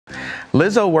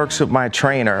Lizzo works with my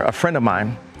trainer, a friend of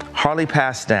mine, Harley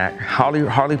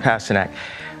Pasternak.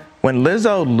 When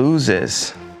Lizzo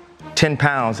loses 10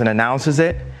 pounds and announces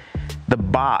it, the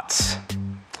bots,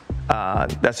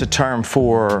 that's a term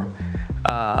for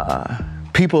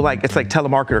people it's like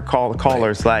telemarketer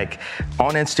callers, like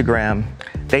on Instagram,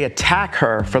 they attack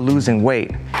her for losing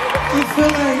weight. I feel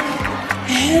like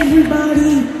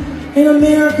everybody in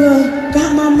America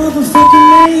got my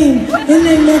motherfucking name in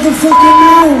their motherfucking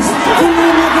mouths, in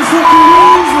their motherfucking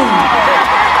reason.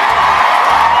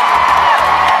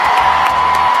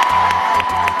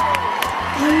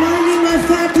 I'm minding my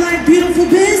fat, black, beautiful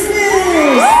business.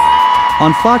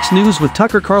 On Fox News with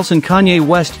Tucker Carlson, Kanye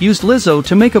West used Lizzo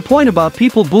to make a point about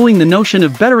people bullying the notion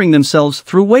of bettering themselves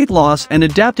through weight loss and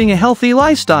adapting a healthy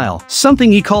lifestyle,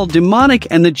 something he called demonic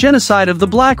and the genocide of the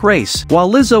black race. While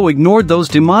Lizzo ignored those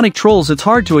demonic trolls, it's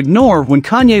hard to ignore when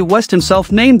Kanye West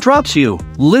himself name drops you.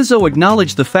 Lizzo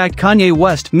acknowledged the fact Kanye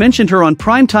West mentioned her on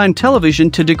primetime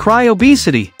television to decry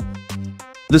obesity.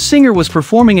 The singer was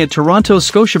performing at Toronto's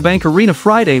Scotiabank Arena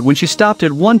Friday when she stopped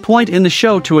at one point in the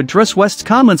show to address West's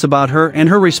comments about her, and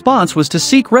her response was to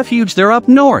seek refuge there up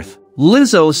north.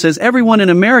 Lizzo says everyone in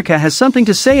America has something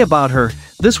to say about her,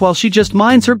 this while she just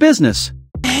minds her business.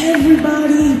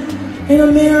 Everybody in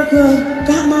America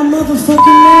got my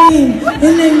motherfucking name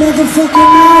in their motherfucking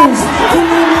mouths, in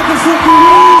their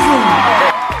motherfucking reason.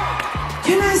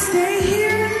 Can I stay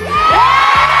here?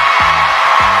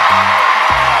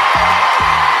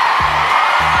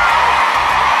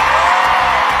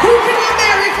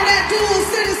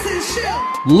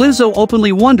 Lizzo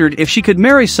openly wondered if she could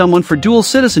marry someone for dual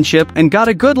citizenship and got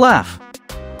a good laugh.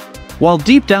 While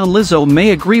deep down Lizzo may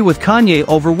agree with Kanye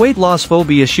over weight loss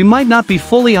phobia, she might not be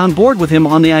fully on board with him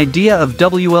on the idea of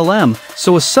WLM,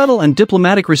 so a subtle and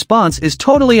diplomatic response is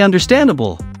totally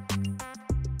understandable.